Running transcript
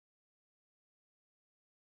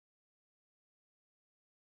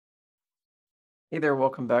Hey there,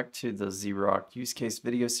 welcome back to the zrok use case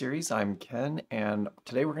video series. I'm Ken, and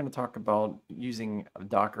today we're going to talk about using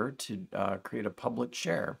Docker to create a public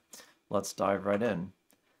share. Let's dive right in.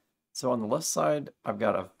 So on the left side, I've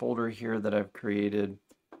got a folder here that I've created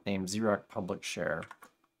named zrok public share.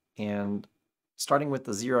 And starting with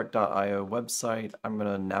the zrok.io website, I'm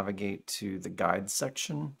going to navigate to the guides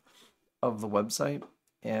section of the website,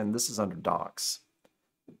 and this is under docs.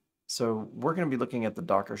 So we're going to be looking at the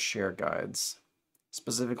Docker share guides,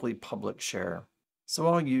 specifically public share. So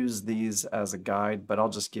I'll use these as a guide, but I'll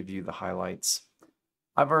just give you the highlights.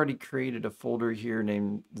 I've already created a folder here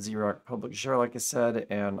named zrok public share, like I said,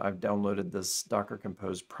 and I've downloaded this Docker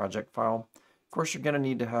Compose project file. Of course, you're going to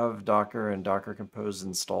need to have Docker and Docker Compose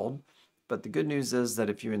installed, but the good news is that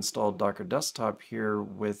if you install Docker Desktop here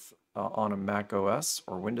with on a Mac OS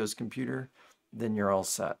or Windows computer, then you're all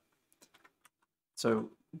set.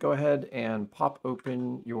 So go ahead and pop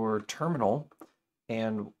open your terminal,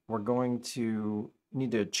 and we're going to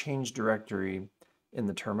need to change directory in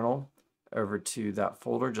the terminal over to that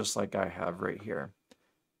folder just like I have right here.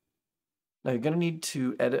 Now you're going to need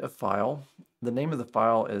to edit a file. The name of the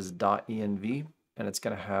file is .env, and it's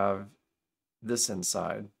going to have this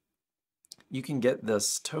inside. You can get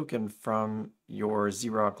this token from your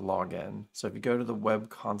zrok login. So if you go to the web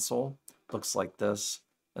console, it looks like this,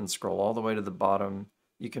 and scroll all the way to the bottom,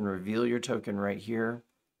 you can reveal your token right here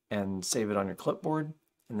and save it on your clipboard,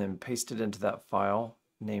 and then paste it into that file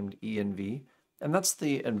named env. And that's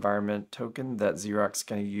the environment token that zrok's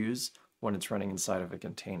going to use when it's running inside of a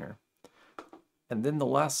container. And then the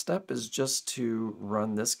last step is just to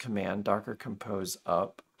run this command, docker compose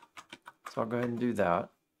up. So I'll go ahead and do that.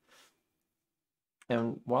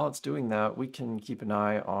 And while it's doing that, we can keep an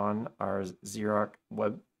eye on our zrok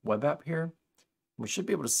web app here. We should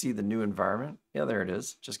be able to see the new environment. Yeah, there it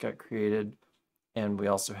is. Just got created. And we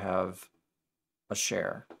also have a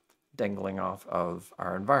share dangling off of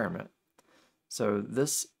our environment. So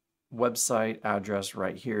this website address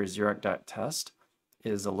right here, zrok.test,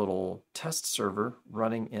 is a little test server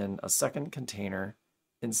running in a second container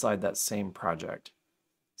inside that same project.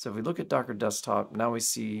 So if we look at Docker Desktop, now we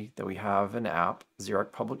see that we have an app,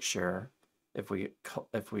 zrok public share. If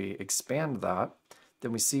we expand that,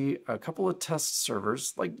 then we see a couple of test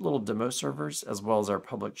servers, like little demo servers, as well as our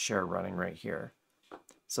public share running right here.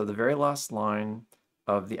 So the very last line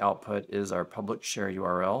of the output is our public share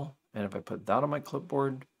URL. And if I put that on my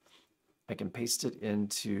clipboard, I can paste it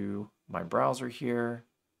into my browser here.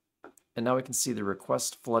 And now we can see the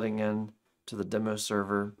request flooding in to the demo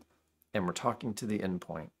server, and we're talking to the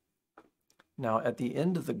endpoint. Now at the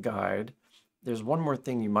end of the guide, there's one more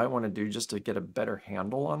thing you might want to do just to get a better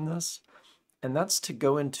handle on this. And that's to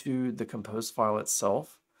go into the compose file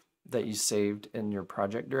itself that you saved in your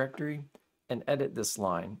project directory and edit this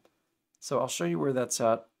line. So I'll show you where that's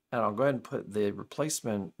at, and I'll go ahead and put the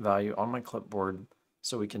replacement value on my clipboard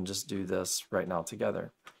so we can just do this right now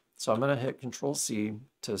together. So I'm going to hit Control-C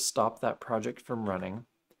to stop that project from running.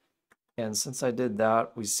 And since I did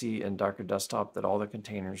that, we see in Docker Desktop that all the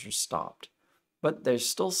containers are stopped. But they're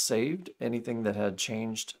still saved. Anything that had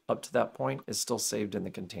changed up to that point is still saved in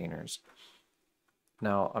the containers.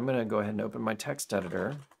 Now I'm going to go ahead and open my text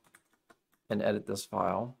editor and edit this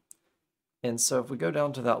file. And so if we go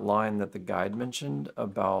down to that line that the guide mentioned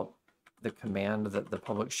about the command that the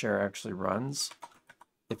public share actually runs,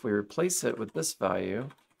 if we replace it with this value,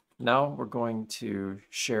 now we're going to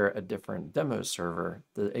share a different demo server,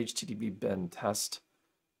 the HTTP bin test,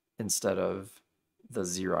 instead of the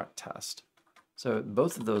zrok test. So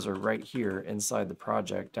both of those are right here inside the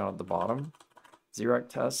project down at the bottom, zrok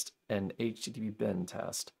test and HTTP bin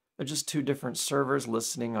test. They're just two different servers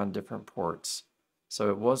listening on different ports. So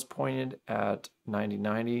it was pointed at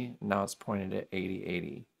 9090, now it's pointed at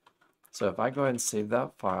 8080. So if I go ahead and save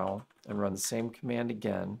that file and run the same command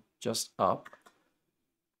again, just up,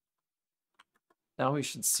 now we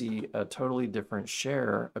should see a totally different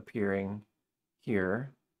share appearing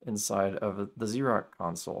here inside of the zrok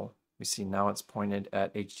console. We see now it's pointed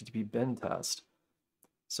at HTTP bin test.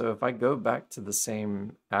 So if I go back to the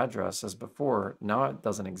same address as before, now it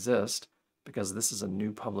doesn't exist because this is a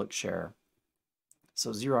new public share.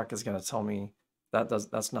 So zrok is going to tell me that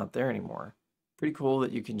that's not there anymore. Pretty cool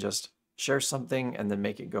that you can just share something and then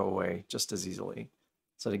make it go away just as easily.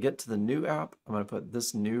 So to get to the new app, I'm going to put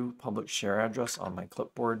this new public share address on my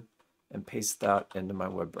clipboard and paste that into my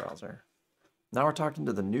web browser. Now we're talking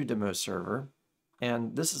to the new demo server,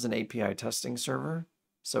 and this is an API testing server,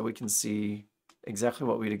 so we can see exactly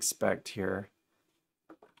what we'd expect here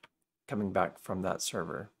coming back from that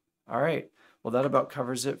server. All right, Well, that about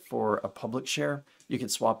covers it for a public share. You can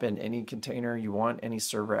swap in any container you want, any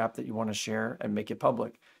server app that you want to share, and make it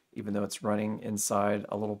public, even though it's running inside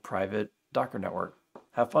a little private Docker network.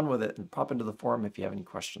 Have fun with it and pop into the forum if you have any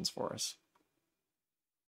questions for us.